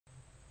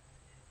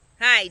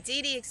Hi,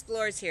 Dee Dee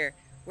Explores here.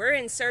 We're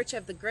in search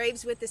of the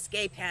graves with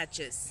escape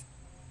hatches.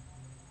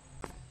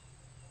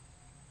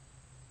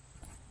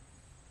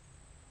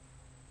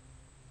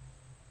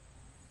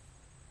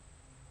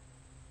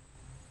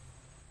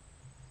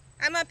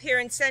 I'm up here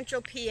in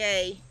central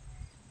PA.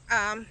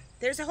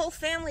 There's a whole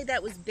family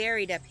that was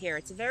buried up here.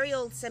 It's a very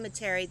old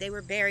cemetery. They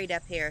were buried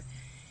up here.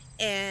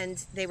 And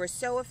they were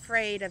so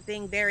afraid of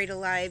being buried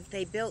alive,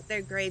 they built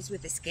their graves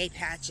with escape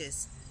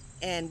hatches.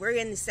 And we're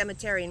in the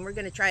cemetery and we're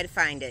going to try to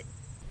find it.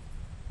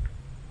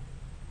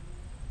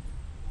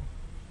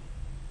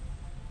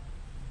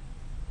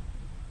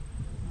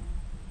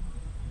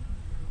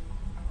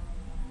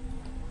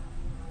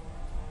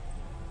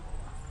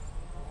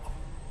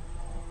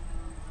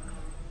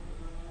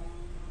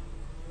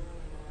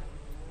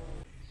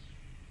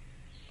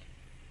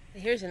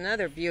 Here's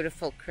another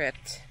beautiful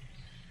crypt.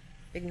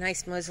 Big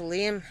nice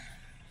mausoleum.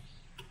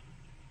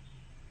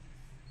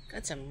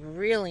 Got some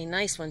really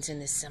nice ones in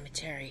this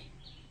cemetery.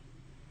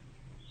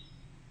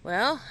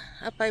 Well,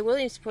 up by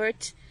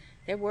Williamsport,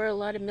 there were a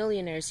lot of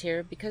millionaires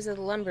here because of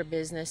the lumber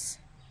business.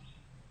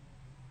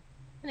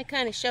 And it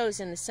kind of shows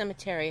in the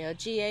cemetery. A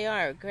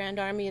GAR, Grand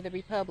Army of the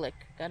Republic.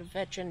 Got a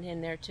veteran in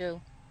there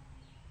too.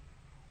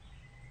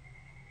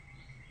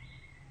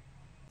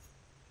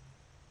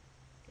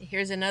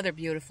 Here's another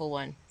beautiful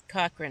one.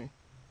 Cochrane,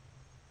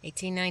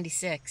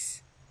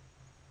 1896.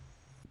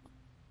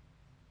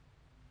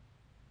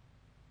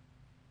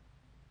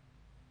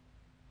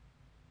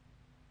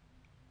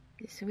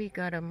 So we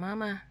got a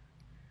mama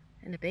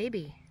and a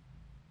baby.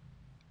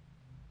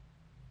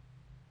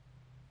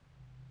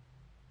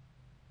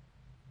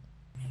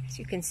 As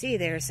you can see,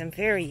 there are some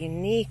very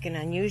unique and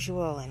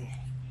unusual and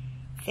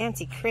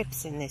fancy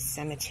crypts in this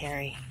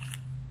cemetery.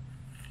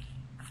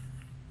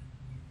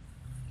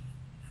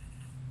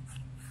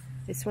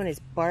 This one is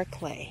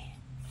Barclay.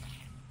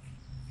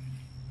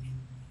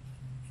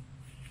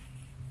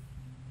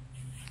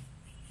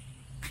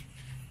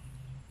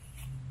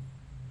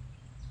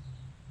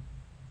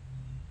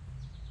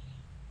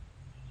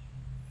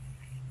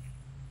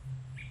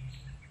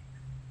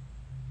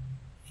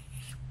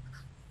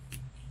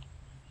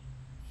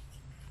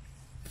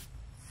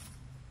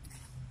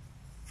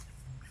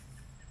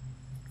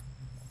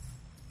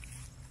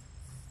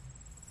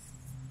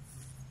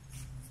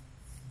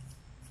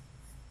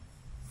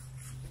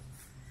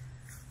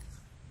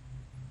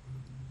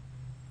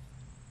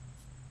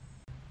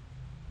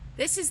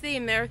 This is the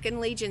American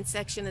Legion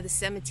section of the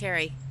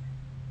cemetery.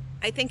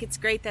 I think it's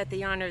great that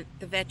they honor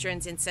the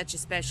veterans in such a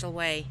special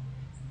way.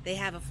 They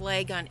have a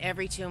flag on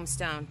every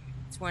tombstone.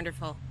 It's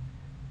wonderful.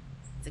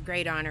 It's a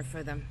great honor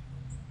for them.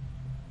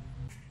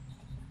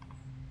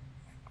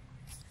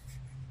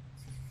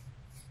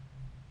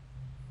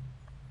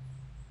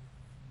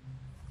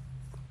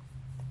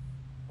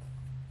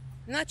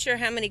 I'm not sure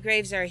how many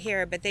graves are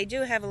here, but they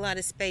do have a lot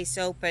of space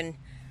open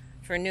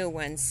for new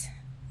ones.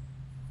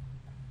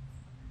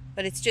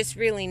 But it's just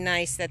really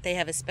nice that they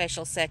have a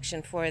special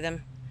section for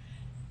them.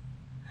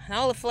 And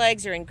all the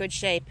flags are in good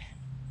shape.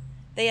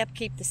 They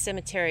upkeep the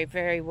cemetery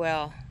very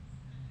well.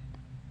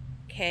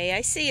 Okay,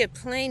 I see a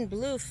plain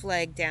blue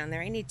flag down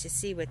there. I need to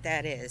see what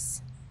that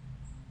is.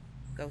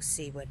 Go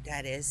see what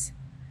that is.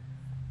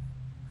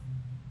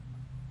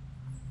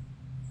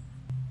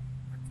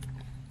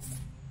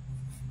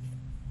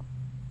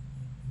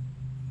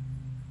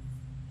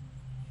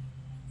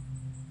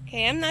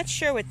 Okay, I'm not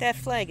sure what that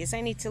flag is.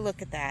 I need to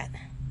look at that.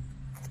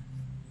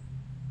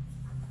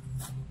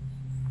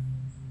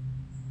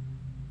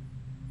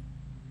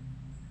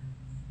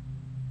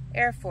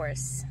 Air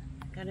Force.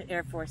 Got an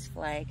Air Force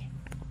flag.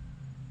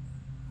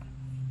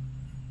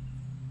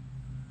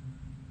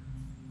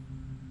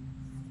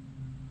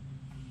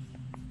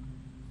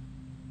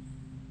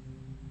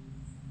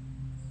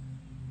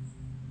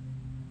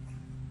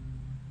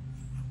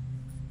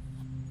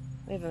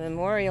 We have a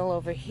memorial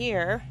over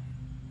here.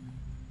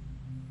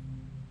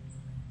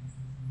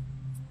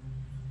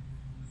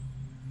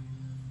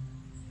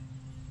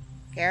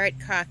 Garrett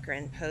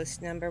Cochrane,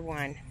 post number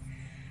 1.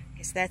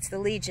 Guess that's the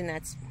Legion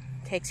that's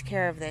takes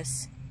care of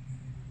this.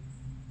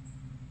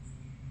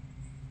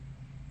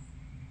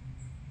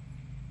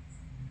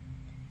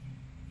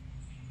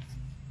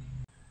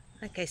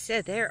 Like I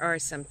said, there are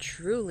some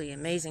truly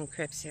amazing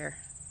crypts here.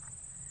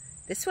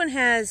 This one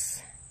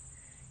it's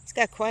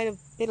got quite a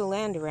bit of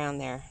land around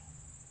there.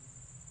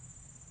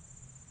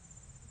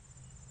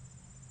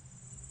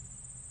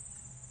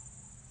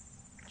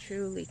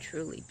 Truly,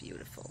 truly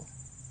beautiful.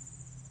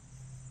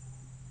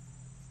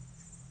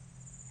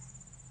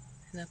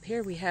 And up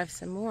here we have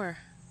some more.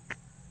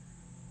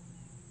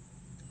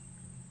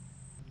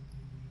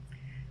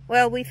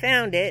 Well, we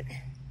found it.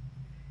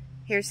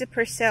 Here's the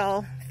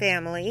Purcel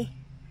family.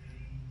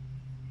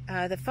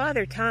 The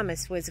father,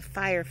 Thomas, was a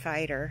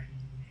firefighter.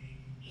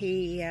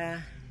 He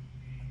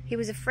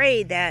was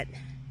afraid that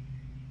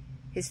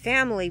his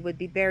family would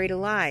be buried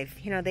alive.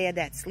 You know, they had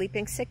that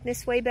sleeping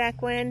sickness way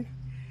back when,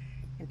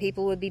 and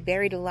people would be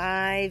buried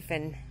alive,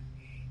 and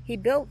he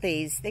built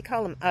these. They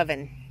call them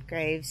oven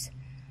graves.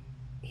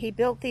 he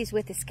built these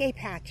with escape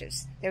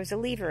hatches. There was a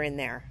lever in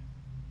there.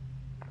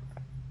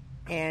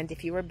 And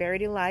if you were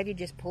buried alive, you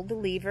just pulled the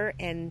lever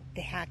and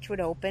the hatch would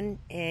open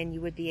and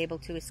you would be able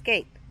to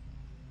escape.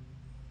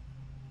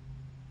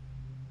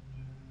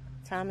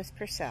 Thomas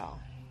Purcel.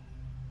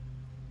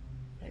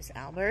 There's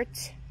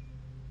Albert.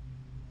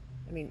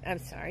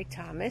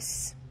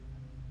 Thomas.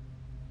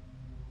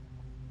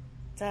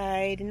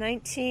 Died in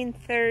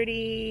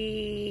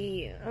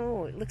 1930,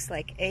 oh, it looks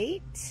like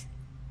 8.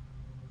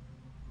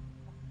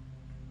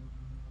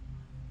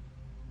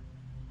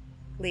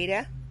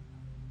 Lita.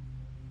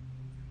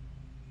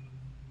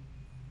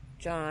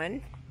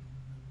 John.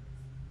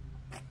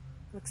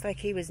 Looks like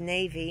he was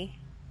Navy.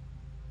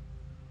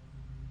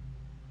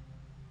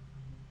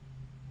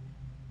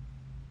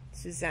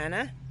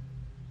 Susanna.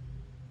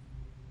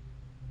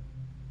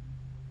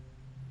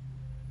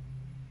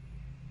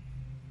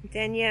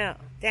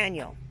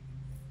 Daniel.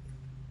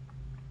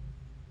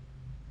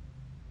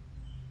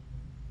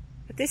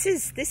 But this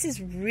is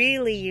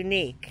really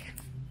unique.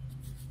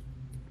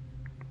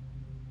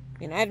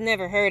 And I've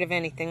never heard of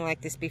anything like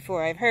this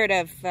before. I've heard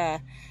of, they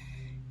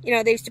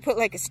used to put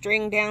like a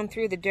string down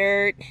through the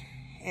dirt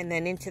and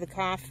then into the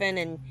coffin,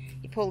 and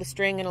you pull the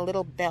string and a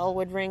little bell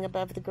would ring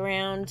above the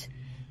ground.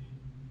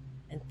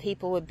 And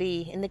people would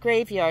be in the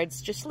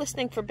graveyards just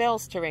listening for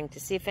bells to ring to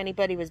see if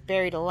anybody was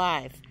buried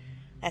alive.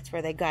 That's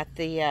where they got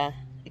the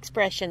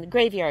expression, the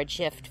graveyard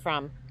shift,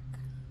 from.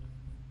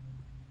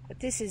 But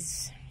this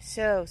is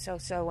so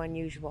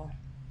unusual.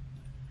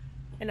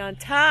 And on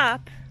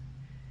top,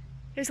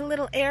 there's a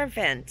little air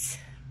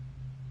vent.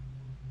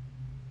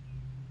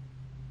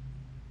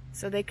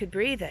 So they could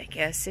breathe, I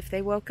guess. If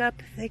they woke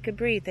up, they could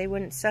breathe. They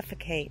wouldn't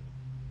suffocate.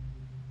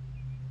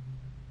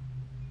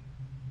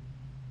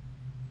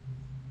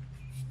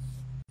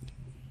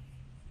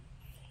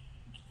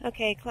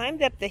 Okay,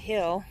 climbed up the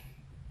hill.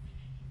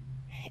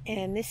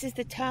 And this is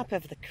the top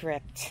of the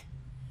crypt.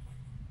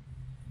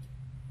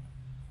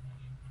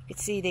 You can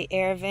see the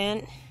air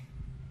vent.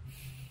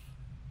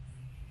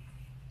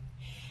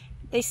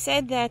 They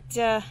said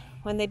that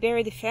when they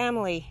bury the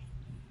family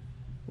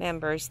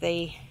members,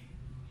 they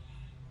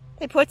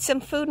put some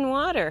food and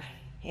water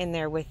in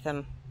there with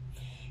them,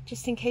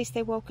 just in case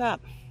they woke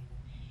up.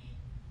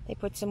 They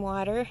put some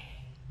water,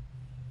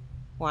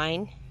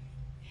 wine,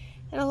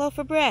 and a loaf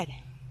of bread.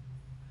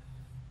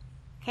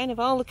 Kind of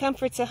all the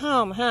comforts of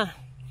home, huh?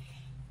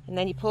 And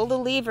then you pull the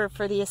lever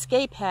for the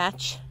escape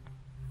hatch,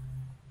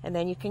 and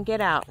then you can get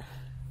out.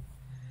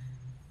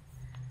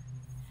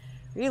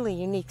 Really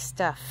unique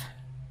stuff.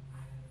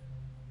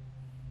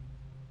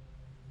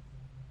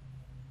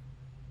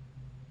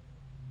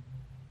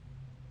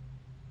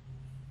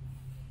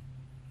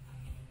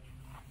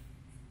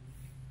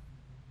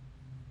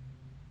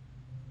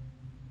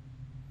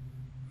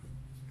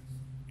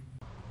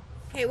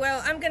 Okay,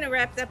 well, I'm going to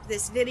wrap up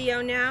this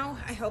video now.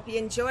 I hope you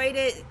enjoyed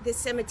it. This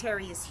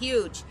cemetery is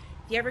huge.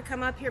 If you ever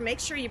come up here, make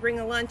sure you bring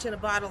a lunch and a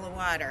bottle of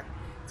water.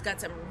 It's got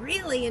some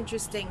really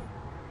interesting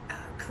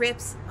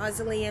crypts,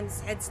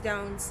 mausoleums,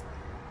 headstones.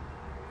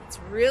 It's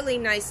really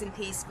nice and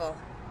peaceful.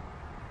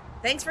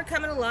 Thanks for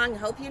coming along. I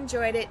hope you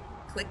enjoyed it.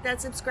 Click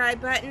that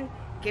subscribe button.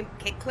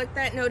 Click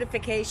that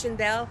notification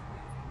bell.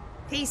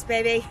 Peace,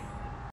 baby.